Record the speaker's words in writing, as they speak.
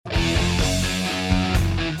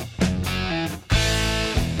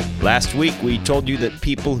Last week, we told you that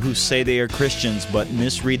people who say they are Christians but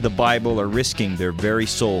misread the Bible are risking their very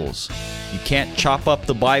souls. You can't chop up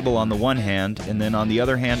the Bible on the one hand and then on the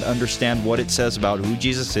other hand understand what it says about who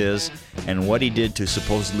Jesus is and what he did to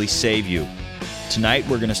supposedly save you. Tonight,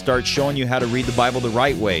 we're going to start showing you how to read the Bible the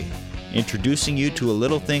right way, introducing you to a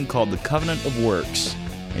little thing called the covenant of works.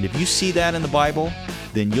 And if you see that in the Bible,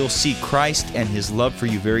 then you'll see Christ and his love for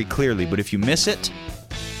you very clearly. But if you miss it,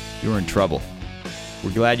 you're in trouble. We're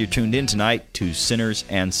glad you're tuned in tonight to Sinners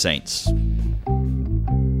and Saints. In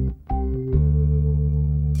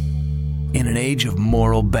an age of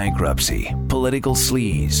moral bankruptcy, political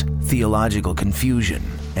sleaze, theological confusion,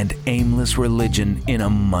 and aimless religion in a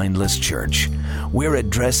mindless church, we're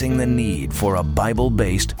addressing the need for a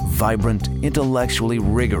Bible-based, vibrant, intellectually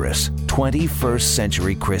rigorous, 21st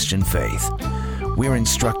century Christian faith. We're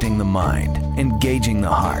instructing the mind, engaging the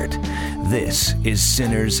heart. This is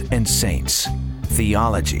Sinners and Saints.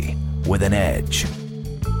 Theology with an edge.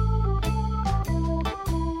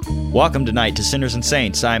 Welcome tonight to Sinners and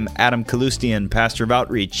Saints. I'm Adam Kaloostian, pastor of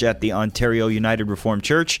outreach at the Ontario United Reformed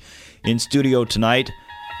Church, in studio tonight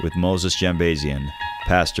with Moses Jambazian,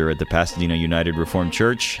 pastor at the Pasadena United Reformed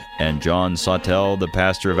Church, and John Sawtell, the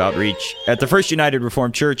pastor of outreach at the First United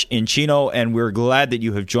Reformed Church in Chino, and we're glad that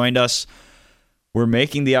you have joined us. We're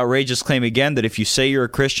making the outrageous claim again that if you say you're a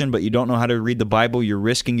Christian but you don't know how to read the Bible, you're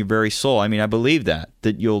risking your very soul. I mean, I believe that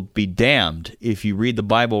you'll be damned if you read the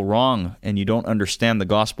Bible wrong and you don't understand the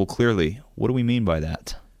gospel clearly. What do we mean by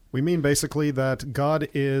that? We mean basically that God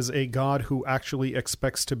is a God who actually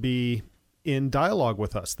expects to be in dialogue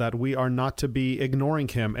with us, that we are not to be ignoring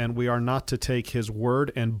him, and we are not to take his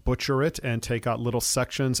word and butcher it and take out little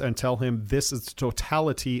sections and tell him this is the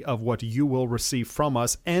totality of what you will receive from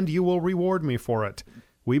us and you will reward me for it.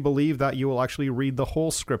 We believe that you will actually read the whole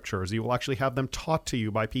scriptures. You will actually have them taught to you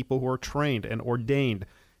by people who are trained and ordained,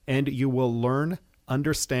 and you will learn,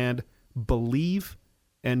 understand, believe,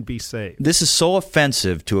 and be saved. This is so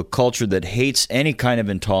offensive to a culture that hates any kind of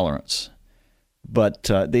intolerance. But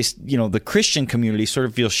the Christian community sort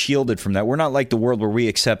of feels shielded from that. We're not like the world where we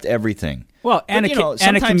accept everything. Well, and a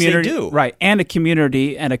community, they do. Right, and a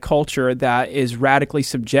community and a culture that is radically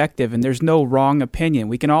subjective, and there's no wrong opinion.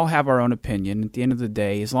 We can all have our own opinion at the end of the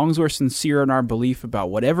day. As long as we're sincere in our belief about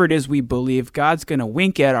whatever it is we believe, God's going to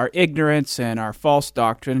wink at our ignorance and our false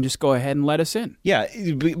doctrine and just go ahead and let us in. Yeah,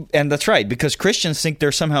 and that's right, because Christians think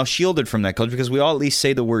they're somehow shielded from that culture because we all at least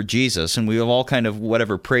say the word Jesus, and we have all kind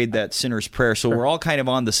of prayed that sinner's prayer, so we're all kind of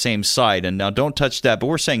on the same side. And now don't touch that, but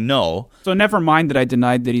we're saying no. So never mind that I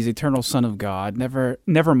denied that he's eternal Son of God.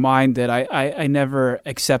 Never mind that I never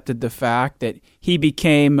accepted the fact that he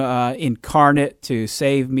became incarnate to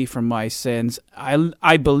save me from my sins.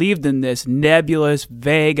 I believed in this nebulous,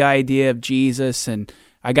 vague idea of Jesus, and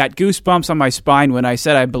I got goosebumps on my spine when I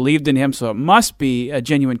said I believed in him, so it must be a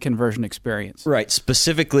genuine conversion experience. Right.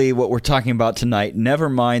 Specifically, what we're talking about tonight, never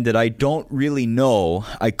mind that I don't really know,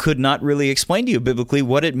 I could not really explain to you biblically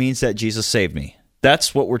what it means that Jesus saved me.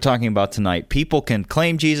 That's what we're talking about tonight. People can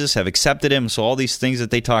claim Jesus, have accepted him, so all these things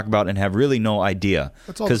that they talk about and have really no idea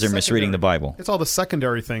because they're misreading the Bible. It's all the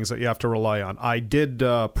secondary things that you have to rely on. I did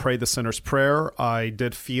pray the sinner's prayer. I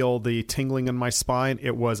did feel the tingling in my spine.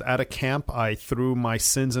 It was at a camp. I threw my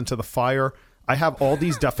sins into the fire. I have all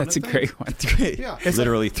these definite That's a great one. Yeah,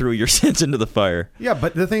 literally threw your sins into the fire. Yeah,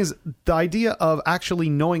 but the thing is, the idea of actually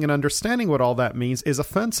knowing and understanding what all that means is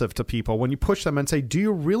offensive to people when you push them and say, do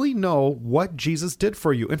you really know what Jesus did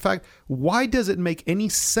for you? In fact, why does it make any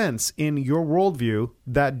sense in your worldview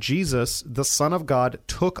that Jesus, the Son of God,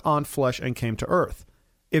 took on flesh and came to earth?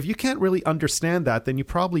 If you can't really understand that, then you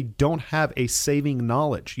probably don't have a saving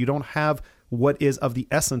knowledge. You don't have what is of the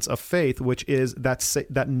essence of faith, which is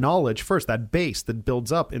that knowledge first, that base that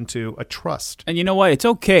builds up into a trust. And you know what? It's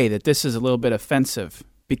okay that this is a little bit offensive,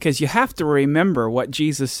 because you have to remember what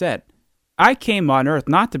Jesus said. I came on earth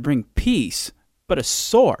not to bring peace, but a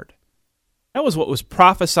sword. That was what was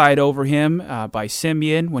prophesied over him by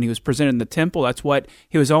Simeon when he was presented in the temple. That's what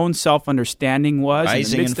his own self-understanding was.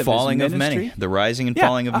 Rising in the midst and falling of of many. The rising and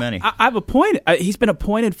falling of many. I've appointed. He's been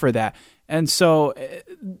appointed for that. And so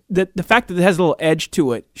the fact that it has a little edge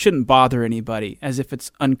to it shouldn't bother anybody, as if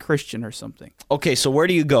it's unchristian or something. Okay, so where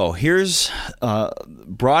do you go? Here's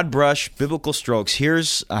broad brush, biblical strokes.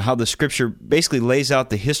 Here's how the Scripture basically lays out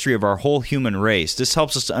the history of our whole human race. This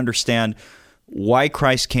helps us to understand why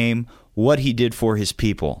Christ came, what he did for his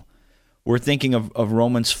people. We're thinking of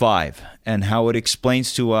Romans 5 and how it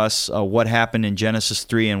explains to us what happened in Genesis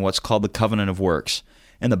 3 and what's called the covenant of works.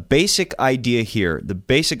 And the basic idea here, the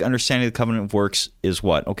basic understanding of the covenant of works is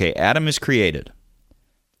what? Okay, Adam is created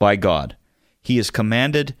by God. He is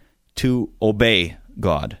commanded to obey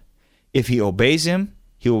God. If he obeys him,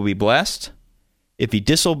 he will be blessed. If he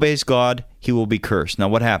disobeys God, he will be cursed. Now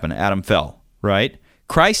what happened? Adam fell, right?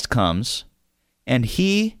 Christ comes, and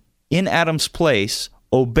he, in Adam's place,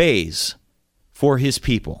 obeys for his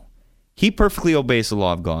people. He perfectly obeys the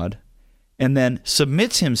law of God, and then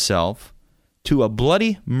submits himself to a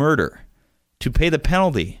bloody murder to pay the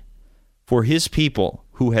penalty for his people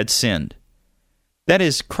who had sinned. That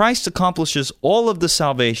is, Christ accomplishes all of the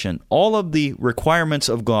salvation, all of the requirements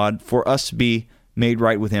of God for us to be made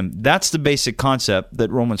right with him. That's the basic concept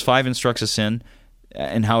that Romans 5 instructs us in,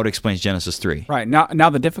 and how it explains Genesis 3. Right. Now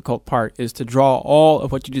the difficult part is to draw all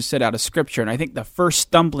of what you just said out of Scripture. And I think the first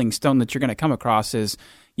stumbling stone that you're going to come across is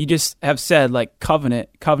you just have said, like, covenant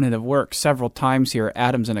of works several times here.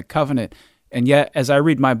 Adam's in a covenant. And yet, as I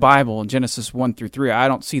read my Bible in Genesis 1 through 3, I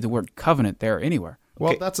don't see the word covenant there anywhere.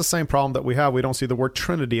 Well, that's the same problem that we have. We don't see the word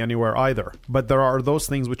Trinity anywhere either. But there are those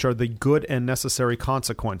things which are the good and necessary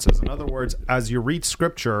consequences. In other words, as you read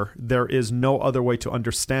Scripture, there is no other way to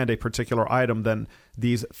understand a particular item than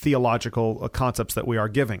these theological concepts that we are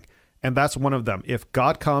giving. And that's one of them. If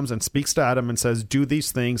God comes and speaks to Adam and says, do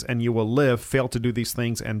these things and you will live, fail to do these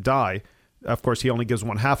things and die. Of course, he only gives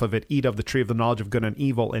one half of it. Eat of the tree of the knowledge of good and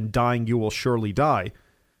evil, and dying you will surely die.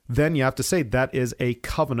 Then you have to say that is a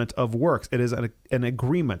covenant of works. It is an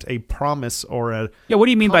agreement, a promise, or a... Yeah, what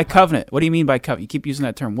do you mean by covenant? What do you mean by covenant? You keep using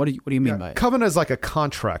that term. What do you mean by it? Covenant is like a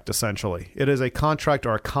contract, essentially. It is a contract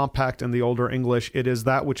or a compact in the older English. It is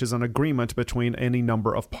that which is an agreement between any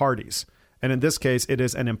number of parties. And in this case, it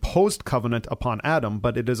is an imposed covenant upon Adam,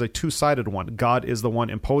 but it is a two-sided one. God is the one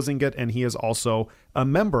imposing it, and he is also a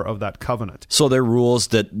member of that covenant. So there are rules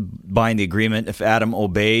that bind the agreement. If Adam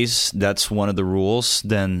obeys, that's one of the rules,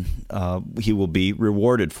 then he will be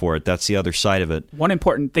rewarded for it. That's the other side of it. One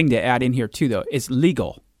important thing to add in here, too, though, is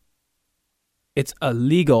legal. It's a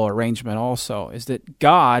legal arrangement also, is that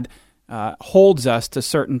God holds us to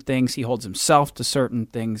certain things. He holds himself to certain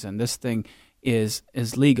things, and this thing is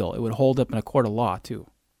legal. It would hold up in a court of law, too.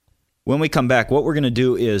 When we come back, what we're going to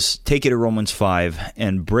do is take you to Romans 5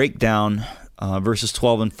 and break down verses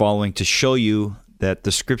 12 and following to show you that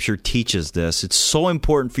the Scripture teaches this. It's so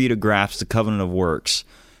important for you to grasp the covenant of works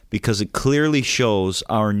because it clearly shows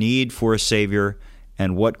our need for a Savior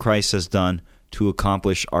and what Christ has done to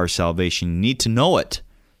accomplish our salvation. You need to know it.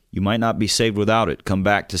 You might not be saved without it. Come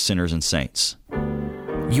back to Sinners and Saints.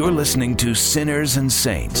 You're listening to Sinners and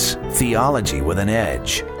Saints, Theology with an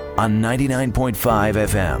Edge, on 99.5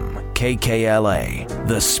 FM, KKLA,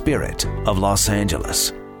 the Spirit of Los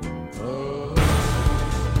Angeles.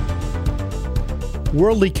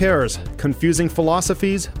 Worldly cares, confusing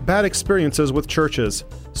philosophies, bad experiences with churches.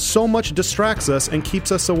 So much distracts us and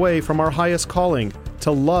keeps us away from our highest calling,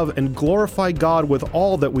 to love and glorify God with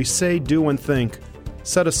all that we say, do, and think.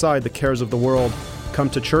 Set aside the cares of the world. Come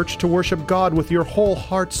to church to worship God with your whole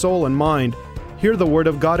heart, soul, and mind. Hear the Word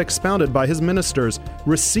of God expounded by His ministers.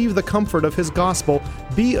 Receive the comfort of His gospel.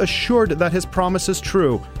 Be assured that His promise is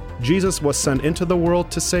true. Jesus was sent into the world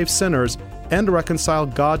to save sinners and reconcile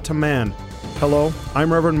God to man. Hello,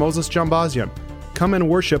 I'm Reverend Moses Jambazian. Come and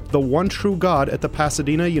worship the one true God at the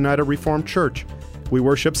Pasadena United Reformed Church. We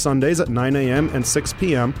worship Sundays at 9 a.m. and 6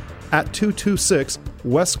 p.m. at 226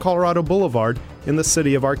 West Colorado Boulevard in the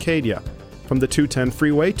city of Arcadia. From the 210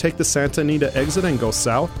 freeway, take the Santa Anita exit and go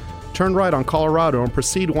south. Turn right on Colorado and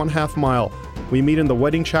proceed 1/2 mile. We meet in the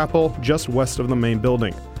wedding chapel just west of the main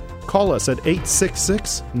building. Call us at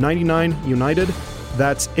 866-99-UNITED.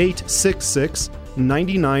 That's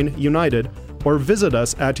 866-99-UNITED. Or visit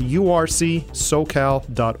us at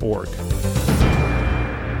urcsocal.org.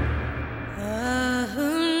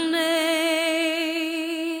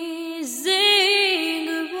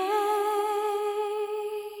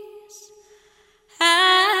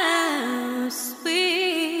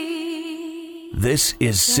 This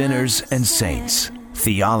is Sinners and Saints,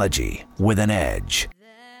 Theology with an Edge.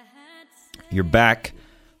 You're back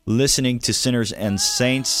listening to Sinners and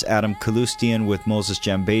Saints. Adam Kalustian with Moses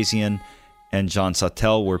Jambazian and John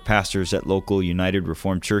Sautel. We're pastors at local United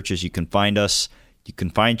Reformed churches. You can find us. You can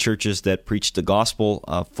find churches that preach the gospel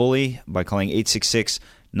fully by calling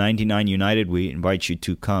 866-99-UNITED. We invite you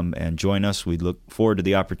to come and join us. We look forward to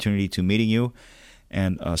the opportunity to meeting you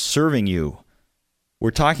and serving you. We're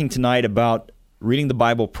talking tonight about reading the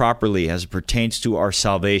Bible properly as it pertains to our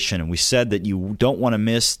salvation. And we said that you don't want to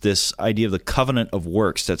miss this idea of the covenant of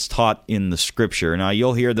works that's taught in the Scripture. Now,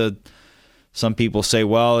 you'll hear some people say,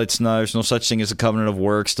 well, there's no such thing as a covenant of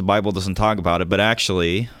works. The Bible doesn't talk about it. But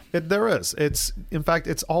actually, there is. In fact,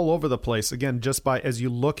 it's all over the place. Again, just as you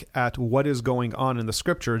look at what is going on in the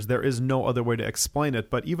Scriptures, there is no other way to explain it.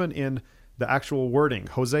 But even in the actual wording,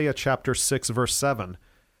 Hosea chapter 6, verse 7,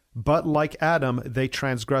 But like Adam, they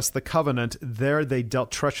transgressed the covenant. There they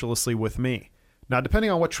dealt treacherously with me. Now,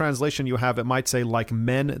 depending on what translation you have, it might say, like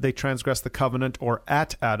men, they transgressed the covenant, or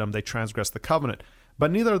at Adam, they transgressed the covenant.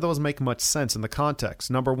 But neither of those make much sense in the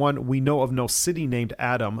context. Number one, we know of no city named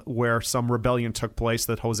Adam where some rebellion took place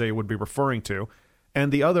that Hosea would be referring to.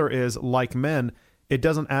 And the other is, like men, it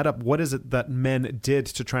doesn't add up. What is it that men did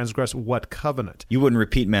to transgress what covenant? You wouldn't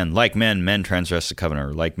repeat men. Like men, men transgress the covenant,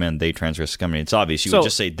 or like men, they transgress the covenant. It's obvious. You would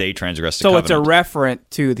just say they transgress the covenant. So it's a referent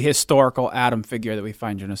to the historical Adam figure that we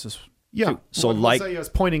find in Genesis. Yeah. So what Hosea is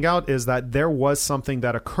pointing out is that there was something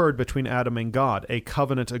that occurred between Adam and God, a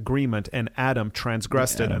covenant agreement, and Adam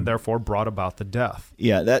transgressed it and therefore brought about the death.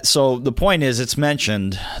 Yeah. So the point is, it's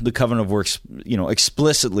mentioned, the covenant of works,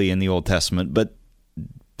 explicitly in the Old Testament, but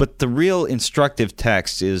the real instructive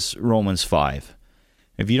text is Romans 5.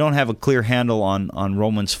 If you don't have a clear handle on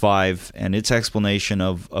Romans 5 and its explanation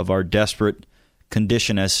of our desperate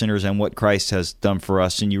condition as sinners and what Christ has done for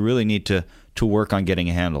us, then you really need to work on getting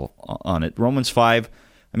a handle on it. Romans 5,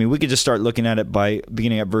 we could just start looking at it by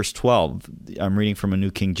beginning at verse 12. I'm reading from a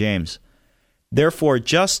New King James. Therefore,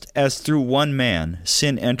 just as through one man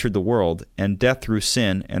sin entered the world, and death through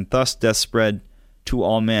sin, and thus death spread to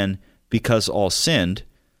all men because all sinned,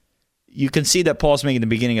 you can see that Paul's making the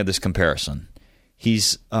beginning of this comparison.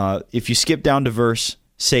 He's, if you skip down to verse,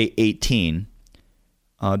 say, 18,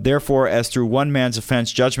 therefore, as through one man's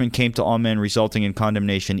offense judgment came to all men, resulting in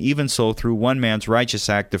condemnation, even so through one man's righteous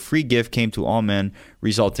act the free gift came to all men,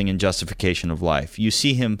 resulting in justification of life. You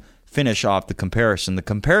see him finish off the comparison. The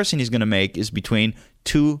comparison he's going to make is between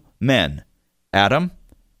two men, Adam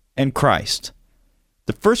and Christ.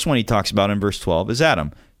 The first one he talks about in verse 12 is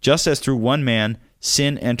Adam. Just as through one man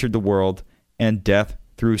sin entered the world, and death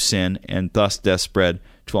through sin, and thus death spread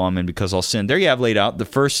to all men because all sin. There you have laid out the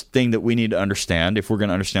first thing that we need to understand if we're going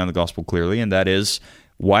to understand the gospel clearly, and that is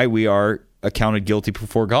why we are accounted guilty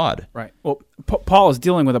before God. Right. Well, Paul is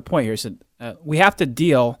dealing with a point here. He said, we have to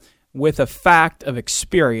deal with a fact of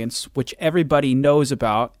experience, which everybody knows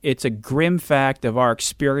about. It's a grim fact of our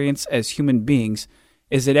experience as human beings,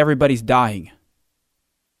 is that everybody's dying.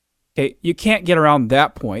 Okay, you can't get around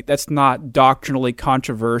that point. That's not doctrinally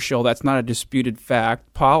controversial. That's not a disputed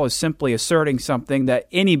fact. Paul is simply asserting something that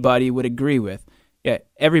anybody would agree with. Yeah,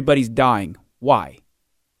 everybody's dying. Why?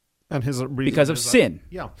 And his reason because of sin.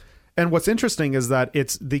 Yeah. And what's interesting is that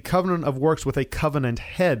it's the covenant of works with a covenant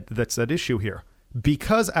head that's at issue here.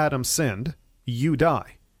 Because Adam sinned, you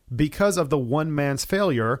die. Because of the one man's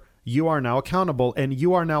failure, you are now accountable, and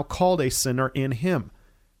you are now called a sinner in him.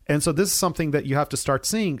 And so this is something that you have to start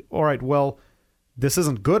seeing. All right, well, this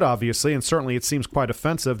isn't good, obviously, and certainly it seems quite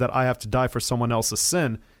offensive that I have to die for someone else's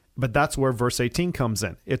sin, but that's where verse 18 comes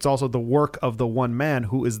in. It's also the work of the one man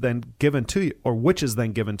who is then given to you, or which is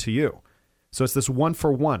then given to you. So it's this one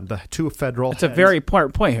for one, the two federal heads. It's a very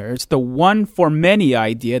important point here. It's the one for many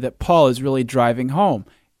idea that Paul is really driving home.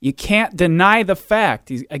 You can't deny the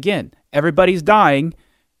fact. Again, everybody's dying,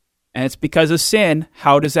 and it's because of sin.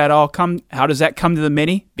 How does that all come? How does that come to the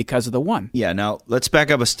many? Because of the one. Yeah, now let's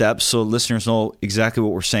back up a step so listeners know exactly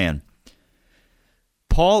what we're saying.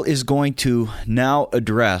 Paul is going to now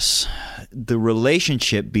address the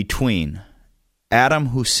relationship between Adam,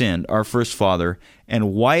 who sinned, our first father,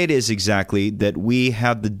 and why it is exactly that we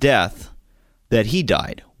have the death that he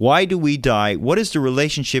died. Why do we die? What is the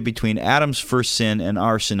relationship between Adam's first sin and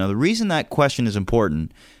our sin? Now, the reason that question is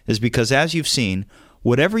important is because, as you've seen,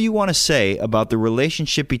 whatever you want to say about the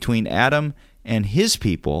relationship between Adam and his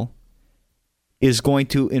people is going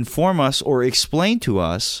to inform us or explain to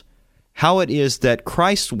us how it is that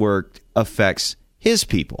Christ's work affects his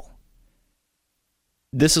people.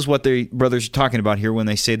 This is what the brothers are talking about here when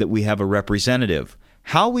they say that we have a representative.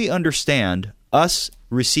 How we understand us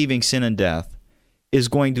receiving sin and death is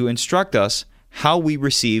going to instruct us how we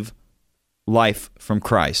receive life from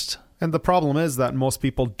Christ. And the problem is that most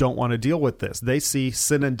people don't want to deal with this. They see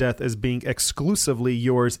sin and death as being exclusively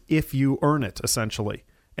yours if you earn it, essentially.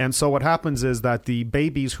 And so what happens is that the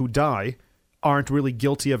babies who die aren't really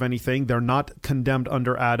guilty of anything. They're not condemned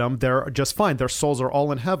under Adam. They're just fine. Their souls are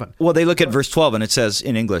all in heaven. Well, they look at verse 12 and it says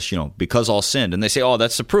in English, because all sinned. And they say, oh,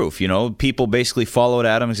 that's the proof. People basically followed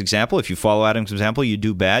Adam's example. If you follow Adam's example, you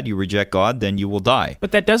do bad, you reject God, then you will die.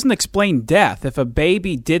 But that doesn't explain death. If a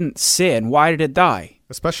baby didn't sin, why did it die?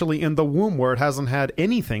 Especially in the womb where it hasn't had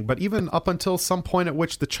anything, but even up until some point at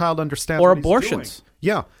which the child understands or what abortions. He's doing.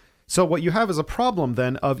 Yeah. So what you have is a problem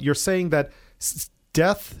then of you're saying that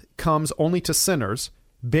death comes only to sinners.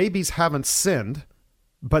 Babies haven't sinned,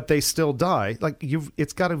 but they still die.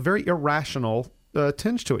 It's got a very irrational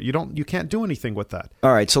tinge to it. You can't do anything with that.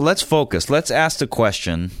 All right, so let's focus. Let's ask the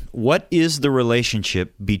question, what is the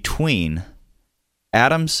relationship between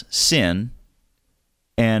Adam's sin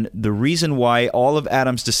and the reason why all of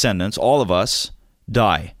Adam's descendants, all of us,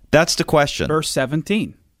 die? That's the question. Verse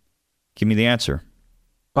 17. Give me the answer.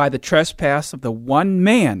 By the trespass of the one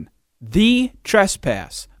man, the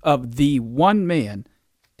trespass of the one man,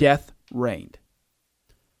 death reigned.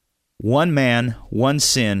 One man, one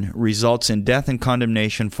sin results in death and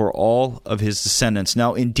condemnation for all of his descendants.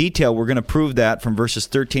 Now, in detail, we're going to prove that from verses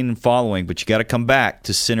 13 and following, but you got to come back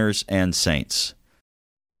to sinners and saints.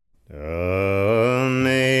 Amazing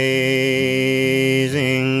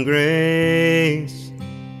grace.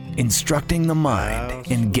 Instructing the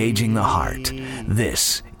mind, engaging the heart.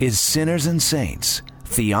 This is Sinners and Saints,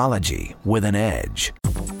 Theology with an Edge.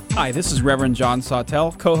 Hi, this is Reverend John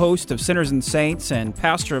Sawtell, co-host of Sinners and Saints and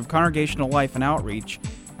pastor of Congregational Life and Outreach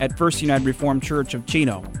at First United Reformed Church of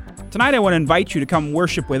Chino. Tonight I want to invite you to come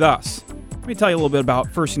worship with us. Let me tell you a little bit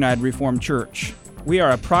about First United Reformed Church. We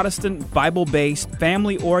are a Protestant, Bible-based,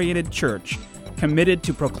 family-oriented church committed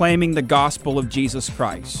to proclaiming the gospel of Jesus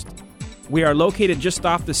Christ. We are located just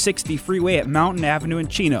off the 60 freeway at Mountain Avenue in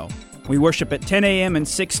Chino. We worship at 10 a.m. and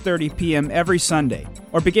 6:30 p.m. every Sunday.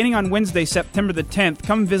 Or beginning on Wednesday, September the 10th,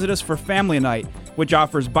 come visit us for Family Night, which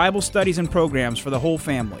offers Bible studies and programs for the whole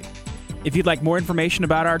family. If you'd like more information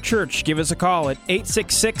about our church, give us a call at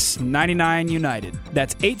 866-99-UNITED.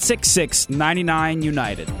 That's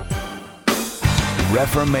 866-99-UNITED.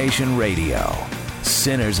 Reformation Radio,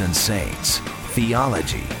 Sinners and Saints,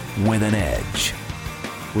 Theology with an Edge.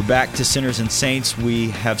 We're back to Sinners and Saints.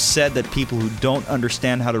 We have said that people who don't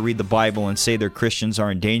understand how to read the Bible and say they're Christians are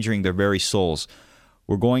endangering their very souls.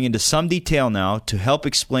 We're going into some detail now to help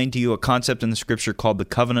explain to you a concept in the Scripture called the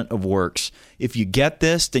covenant of works. If you get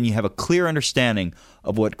this, then you have a clear understanding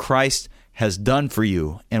of what Christ has done for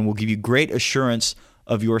you and will give you great assurance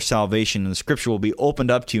of your salvation. And the Scripture will be opened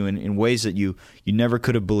up to you in ways that you never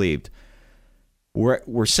could have believed.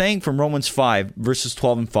 We're saying from Romans 5, verses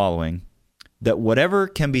 12 and following, that whatever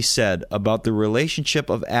can be said about the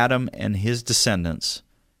relationship of Adam and his descendants,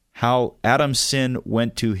 how Adam's sin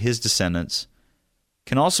went to his descendants,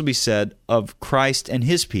 can also be said of Christ and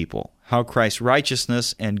his people, how Christ's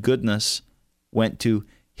righteousness and goodness went to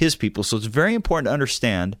his people. So it's very important to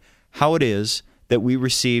understand how it is that we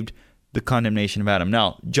received the condemnation of Adam.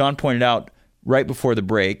 Now, John pointed out right before the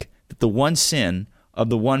break that the one sin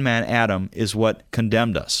of the one man Adam is what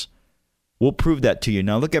condemned us. We'll prove that to you.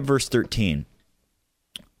 Now look at verse 13.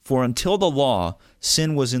 For until the law,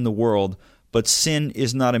 sin was in the world, but sin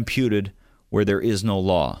is not imputed where there is no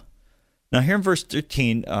law. Now here in verse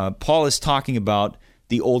 13, Paul is talking about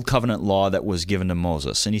the old covenant law that was given to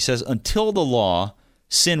Moses. And he says, until the law,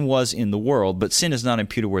 sin was in the world, but sin is not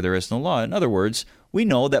imputed where there is no law. In other words, we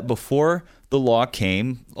know that before the law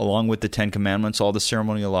came, along with the Ten Commandments, all the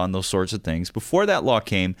ceremonial law and those sorts of things, before that law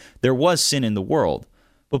came, there was sin in the world.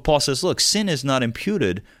 But Paul says, look, sin is not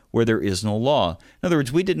imputed where there is no law. In other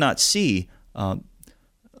words, we did not see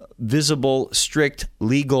visible, strict,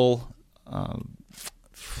 legal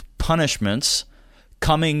punishments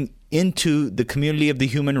coming into the community of the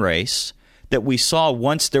human race that we saw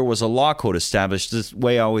once there was a law code established. The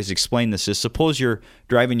way I always explain this is, suppose you're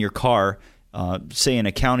driving your car, say in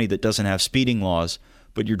a county that doesn't have speeding laws,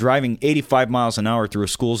 but you're driving 85 miles an hour through a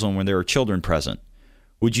school zone where there are children present.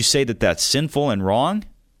 Would you say that that's sinful and wrong?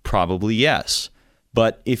 Probably yes.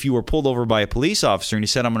 But if you were pulled over by a police officer and he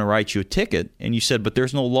said, I'm going to write you a ticket, and you said, but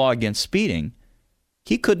there's no law against speeding,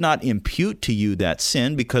 he could not impute to you that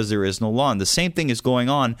sin because there is no law. And the same thing is going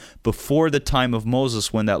on before the time of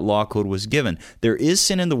Moses when that law code was given. There is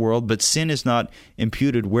sin in the world, but sin is not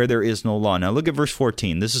imputed where there is no law. Now look at verse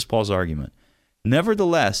 14. This is Paul's argument.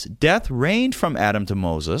 Nevertheless, death reigned from Adam to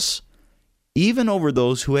Moses, even over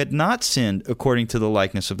those who had not sinned according to the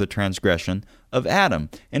likeness of the transgression of Adam.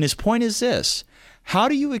 And his point is this. How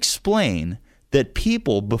do you explain that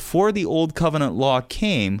people before the old covenant law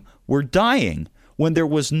came were dying when there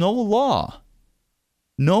was no law,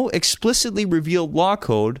 no explicitly revealed law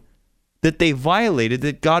code that they violated,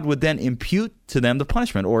 that God would then impute to them the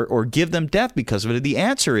punishment or give them death because of it? The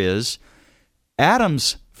answer is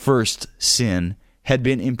Adam's first sin had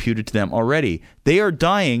been imputed to them already. They are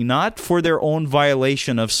dying not for their own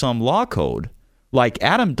violation of some law code, like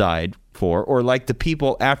Adam died for, or like the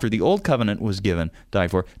people after the old covenant was given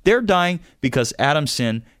died for. They're dying because Adam's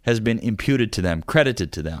sin has been imputed to them,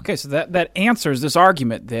 credited to them. Okay, so that answers this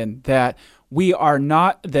argument then, that we are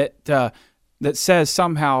not, that says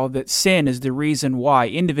somehow that sin is the reason why,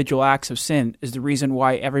 individual acts of sin is the reason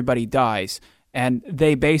why everybody dies. and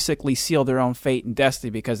they basically seal their own fate and destiny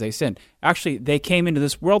because they sinned. Actually, they came into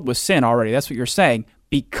this world with sin already. That's what you're saying.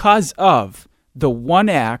 Because of the one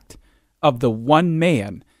act of the one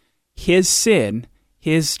man, his sin,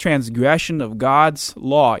 his transgression of God's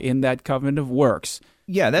law in that covenant of works,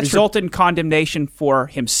 resulted in condemnation for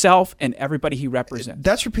himself and everybody he represents.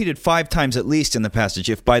 That's repeated 5 times at least in the passage.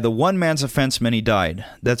 If by the one man's offense many died.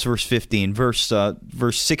 That's verse 15. Verse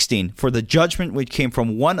 16. For the judgment which came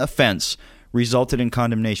from one offense resulted in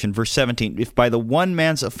condemnation. Verse 17. If by the one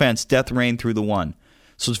man's offense death reigned through the one.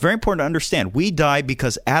 So it's very important to understand. We die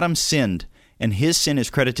because Adam sinned, and his sin is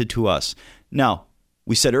credited to us. Now,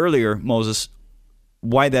 we said earlier, Moses,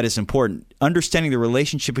 why that is important. Understanding the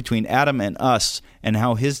relationship between Adam and us and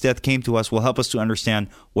how his death came to us will help us to understand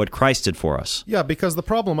what Christ did for us. Yeah, because the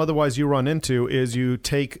problem otherwise you run into is you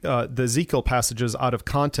take the Ezekiel passages out of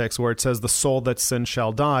context where it says the soul that sins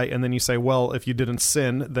shall die, and then you say, well, if you didn't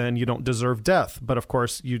sin, then you don't deserve death. But of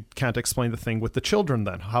course, you can't explain the thing with the children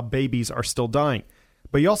then, how babies are still dying.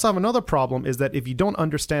 But you also have another problem is that if you don't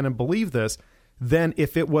understand and believe this, then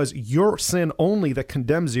if it was your sin only that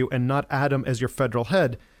condemns you and not Adam as your federal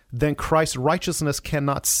head, then Christ's righteousness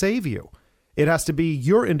cannot save you. It has to be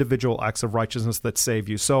your individual acts of righteousness that save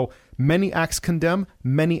you. So many acts condemn,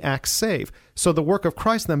 many acts save. So the work of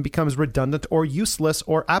Christ then becomes redundant or useless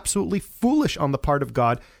or absolutely foolish on the part of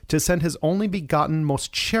God to send his only begotten,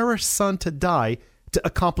 most cherished Son to die to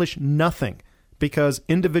accomplish nothing, because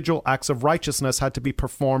individual acts of righteousness had to be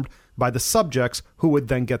performed by the subjects who would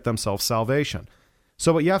then get themselves salvation.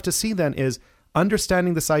 So what you have to see then is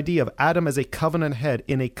understanding this idea of Adam as a covenant head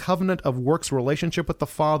in a covenant of works relationship with the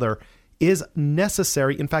Father is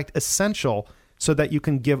necessary, in fact essential, so that you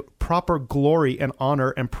can give proper glory and honor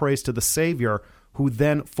and praise to the Savior, who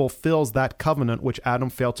then fulfills that covenant which Adam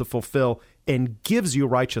failed to fulfill and gives you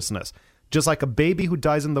righteousness. Just like a baby who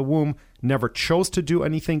dies in the womb never chose to do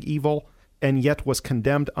anything evil and yet was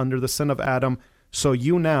condemned under the sin of Adam, so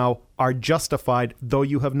you now are justified, though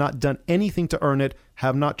you have not done anything to earn it,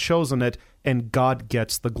 have not chosen it, and God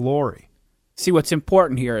gets the glory. See, what's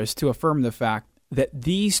important here is to affirm the fact that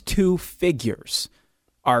these two figures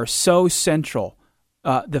are so central.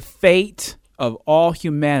 The fate of all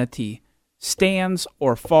humanity stands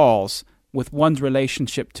or falls with one's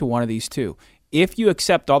relationship to one of these two. If you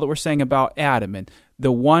accept all that we're saying about Adam and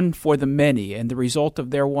the one for the many and the result of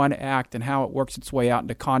their one act and how it works its way out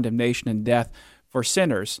into condemnation and death for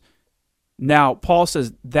sinners, now Paul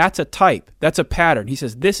says that's a type, that's a pattern. He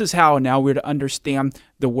says this is how now we're to understand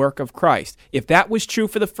the work of Christ. If that was true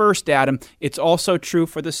for the first Adam, it's also true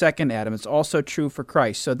for the second Adam. It's also true for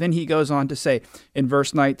Christ. So then he goes on to say in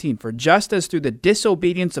verse 19, for just as through the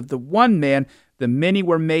disobedience of the one man the many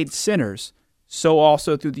were made sinners, so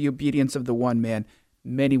also through the obedience of the one man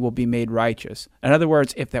many will be made righteous. In other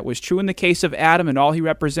words, if that was true in the case of Adam and all he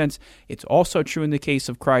represents, it's also true in the case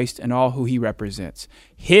of Christ and all who he represents.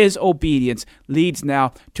 His obedience leads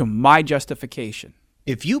now to my justification.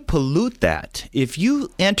 If you pollute that, if you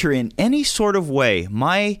enter in any sort of way,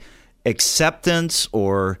 my acceptance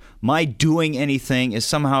or my doing anything is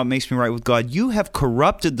somehow it makes me right with God, you have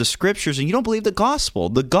corrupted the Scriptures and you don't believe the gospel.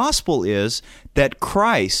 The gospel is that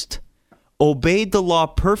Christ obeyed the law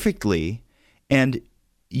perfectly, and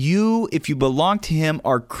you, if you belong to him,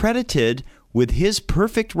 are credited with his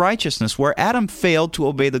perfect righteousness. Where Adam failed to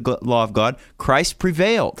obey the law of God, Christ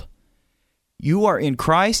prevailed. You are in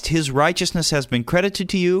Christ. His righteousness has been credited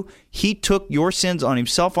to you. He took your sins on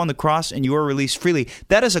himself on the cross, and you are released freely.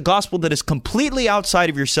 That is a gospel that is completely outside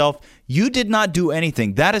of yourself. You did not do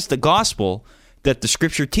anything. That is the gospel that the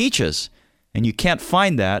Scripture teaches, and you can't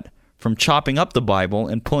find that from chopping up the Bible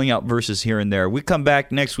and pulling out verses here and there. We come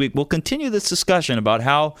back next week. We'll continue this discussion about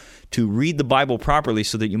how to read the Bible properly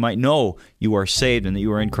so that you might know you are saved and that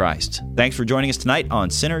you are in Christ. Thanks for joining us tonight on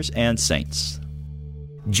Sinners and Saints.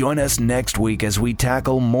 Join us next week as we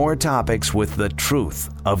tackle more topics with the truth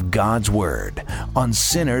of God's Word on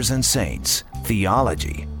Sinners and Saints,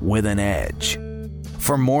 Theology with an Edge.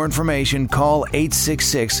 For more information, call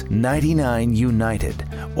 866-99-UNITED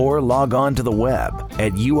or log on to the web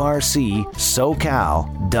at urcsocal.org.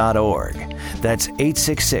 That's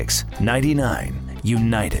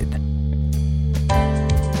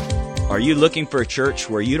 866-99-UNITED. Are you looking for a church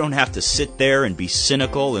where you don't have to sit there and be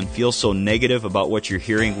cynical and feel so negative about what you're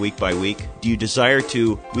hearing week by week? Do you desire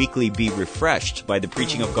to weekly be refreshed by the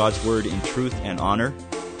preaching of God's Word in truth and honor?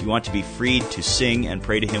 Do you want to be freed to sing and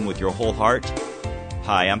pray to Him with your whole heart?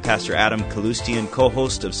 Hi, I'm Pastor Adam Kalustian,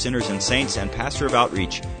 co-host of Sinners and Saints and pastor of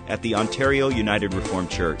outreach at the Ontario United Reformed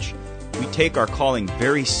Church. We take our calling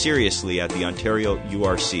very seriously at the Ontario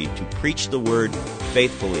URC to preach the Word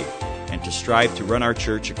faithfully and to strive to run our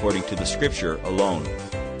church according to the Scripture alone.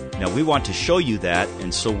 Now, we want to show you that,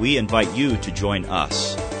 and so we invite you to join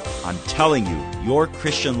us. I'm telling you, your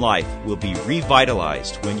Christian life will be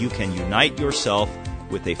revitalized when you can unite yourself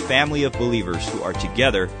with a family of believers who are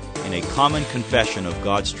together in a common confession of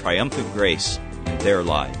God's triumphant grace in their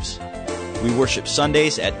lives. We worship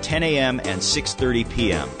Sundays at 10 a.m. and 6:30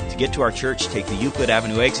 p.m. To get to our church, take the Euclid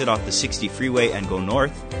Avenue exit off the 60 freeway and go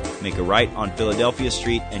north. Make a right on Philadelphia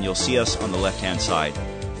Street, and you'll see us on the left-hand side.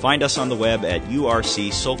 Find us on the web at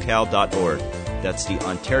urcsocal.org. That's the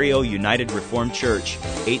Ontario United Reformed Church,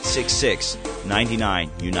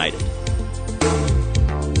 866-99 United.